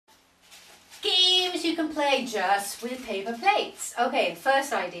you can play just with paper plates. Okay,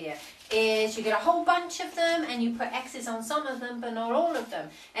 first idea is you get a whole bunch of them and you put X's on some of them but not all of them.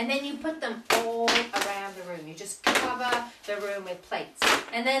 And then you put them all around the room. You just cover the room with plates.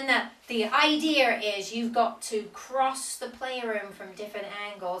 And then the idea is you've got to cross the playroom from different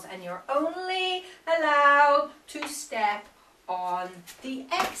angles and you're only allowed to step on the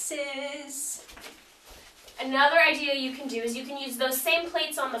X's. Another idea you can do is you can use those same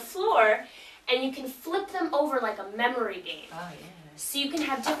plates on the floor and you can flip them over like a memory game. Oh, yeah. So you can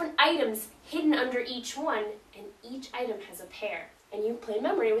have different items hidden under each one, and each item has a pair. And you play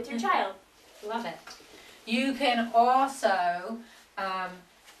memory with your child. Love it. You can also,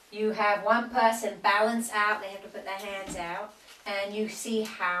 you have one person balance out, they have to put their hands out, and you see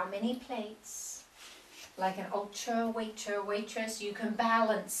how many plates, like an ultra waiter or waitress, you can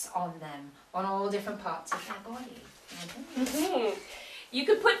balance on them, on all different parts of their body. You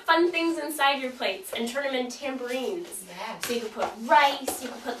could put fun things inside your plates and turn them into tambourines. Yes. So you could put rice, you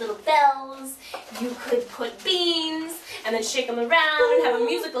could put little bells, you could put beans, and then shake them around and have a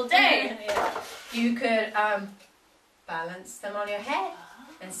musical day. Yeah. You could balance them on your head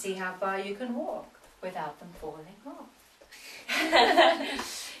and see how far you can walk without them falling off.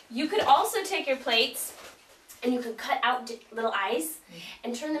 You could also take your plates and you could cut out little eyes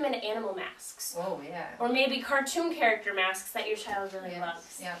and turn them into animal masks. Oh, yeah. Or maybe cartoon character masks that your child really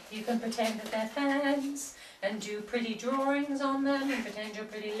loves. Yeah, you can pretend that they're fans and do pretty drawings on them and pretend you're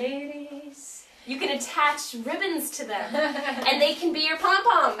pretty ladies. You can attach ribbons to them and they can be your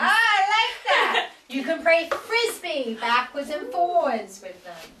pom-poms. Ah, I like that. You can play frisbee backwards and forwards with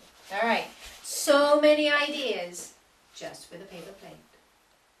them. All right, so many ideas just with a paper plate.